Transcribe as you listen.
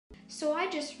So I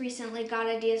just recently got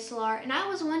a DSLR and I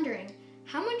was wondering,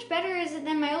 how much better is it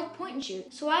than my old point and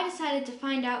shoot? So I decided to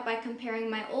find out by comparing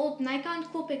my old Nikon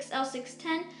Coolpix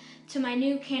L610 to my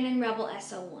new Canon Rebel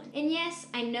SL1. And yes,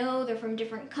 I know they're from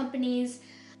different companies,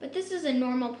 but this is a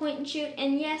normal point and shoot,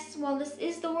 and yes, while this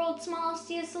is the world's smallest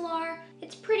DSLR,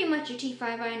 it's pretty much a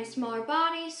T5i in a smaller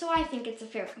body, so I think it's a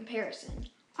fair comparison.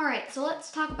 Alright, so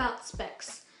let's talk about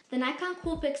specs. The Nikon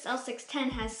Coolpix L610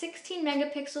 has 16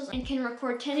 megapixels and can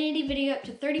record 1080 video up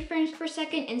to 30 frames per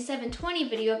second and 720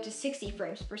 video up to 60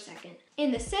 frames per second.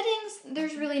 In the settings,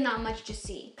 there's really not much to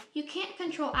see. You can't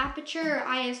control aperture, or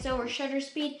ISO, or shutter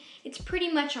speed. It's pretty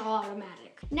much all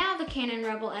automatic. Now the Canon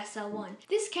Rebel SL1.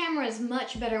 This camera is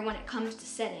much better when it comes to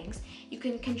settings. You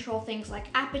can control things like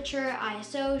aperture,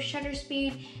 ISO, shutter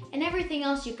speed, and everything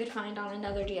else you could find on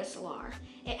another DSLR.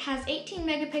 It has 18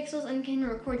 megapixels and can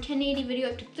record 1080 video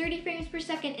up to 30 frames per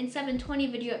second and 720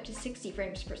 video up to 60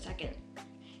 frames per second.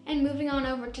 And moving on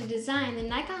over to design, the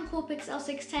Nikon Coolpix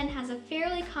L610 has a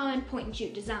fairly common point and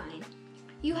shoot design.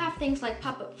 You have things like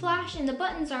pop-up flash, and the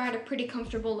buttons are at a pretty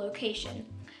comfortable location.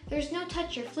 There's no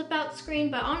touch or flip out screen,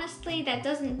 but honestly that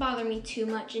doesn't bother me too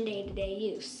much in day-to-day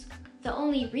use. The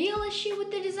only real issue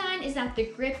with the design is that the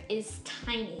grip is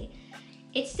tiny.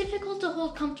 It's difficult to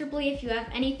hold comfortably if you have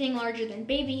anything larger than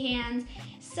baby hands,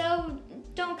 so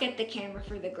don't get the camera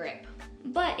for the grip.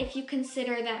 But if you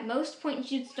consider that most point and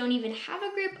shoots don't even have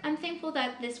a grip, I'm thankful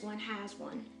that this one has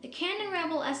one. The Canon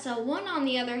Rebel SL1, on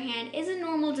the other hand, is a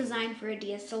normal design for a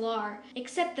DSLR,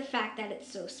 except the fact that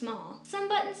it's so small. Some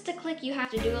buttons to click you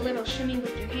have to do a little shimmy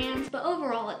with your hands, but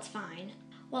overall it's fine.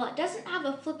 While it doesn't have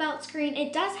a flip out screen,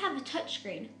 it does have a touch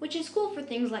screen, which is cool for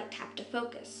things like tap to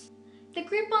focus. The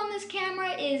grip on this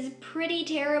camera is pretty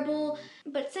terrible,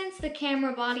 but since the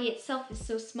camera body itself is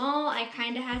so small, I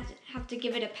kind of have to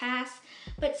give it a pass.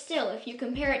 But still, if you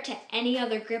compare it to any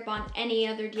other grip on any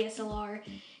other DSLR,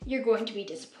 you're going to be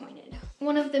disappointed.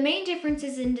 One of the main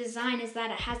differences in design is that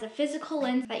it has a physical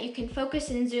lens that you can focus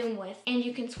and zoom with, and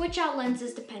you can switch out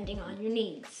lenses depending on your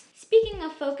needs. Speaking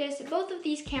of focus, both of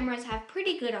these cameras have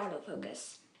pretty good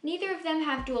autofocus. Neither of them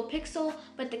have dual pixel,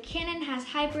 but the Canon has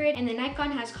hybrid and the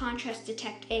Nikon has contrast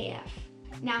detect AF.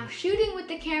 Now, shooting with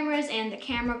the cameras and the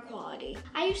camera quality.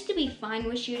 I used to be fine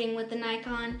with shooting with the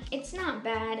Nikon. It's not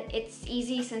bad, it's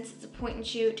easy since it's a point and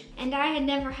shoot, and I had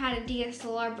never had a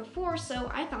DSLR before, so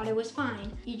I thought it was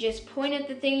fine. You just point at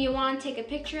the thing you want to take a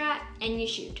picture at, and you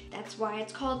shoot. That's why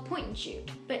it's called point and shoot.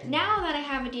 But now that I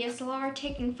have a DSLR,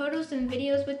 taking photos and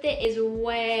videos with it is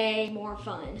way more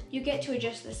fun. You get to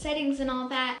adjust the settings and all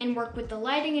that, and work with the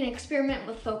lighting and experiment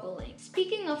with focal length.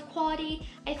 Speaking of quality,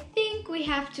 I think we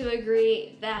have to agree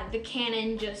that the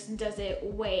Canon just does it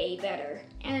way better.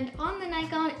 And on the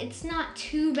Nikon, it's not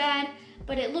too bad,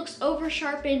 but it looks over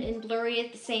sharpened and blurry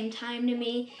at the same time to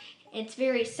me. It's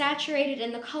very saturated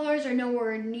and the colors are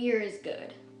nowhere near as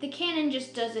good. The Canon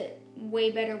just does it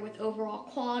way better with overall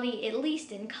quality, at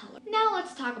least in color. Now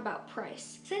let's talk about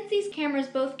price. Since these cameras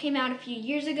both came out a few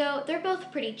years ago, they're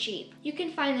both pretty cheap. You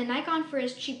can find the Nikon for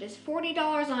as cheap as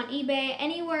 $40 on eBay,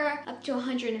 anywhere up to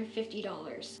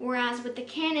 $150. Whereas with the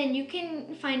Canon, you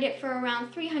can find it for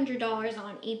around $300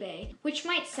 on eBay, which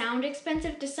might sound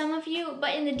expensive to some of you,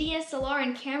 but in the DSLR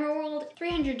and camera world,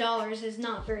 $300 is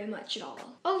not very much at all.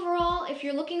 Overall, if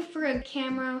you're looking for a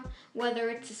camera, whether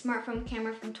it's a smartphone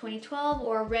camera from 2012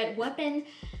 or a red weapon,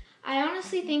 I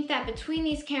honestly think that between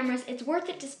these cameras, it's worth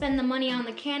it to spend the money on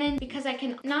the Canon because I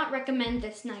cannot recommend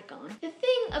this Nikon. The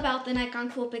thing about the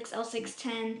Nikon Coolpix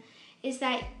L610 is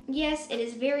that, yes, it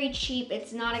is very cheap,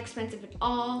 it's not expensive at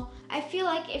all. I feel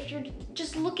like if you're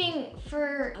just looking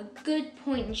for a good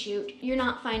point and shoot, you're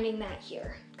not finding that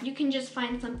here. You can just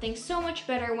find something so much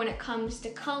better when it comes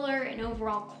to color and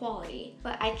overall quality.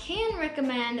 But I can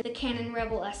recommend the Canon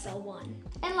Rebel SL1.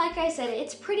 And like I said,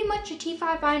 it's pretty much a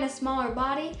T5i in a smaller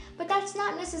body, but that's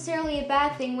not necessarily a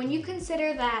bad thing when you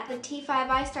consider that the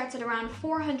T5i starts at around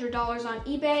 $400 on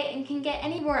eBay and can get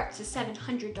anywhere up to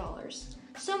 $700.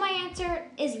 So my answer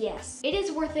is yes. It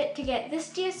is worth it to get this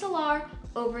DSLR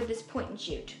over this point and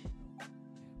shoot.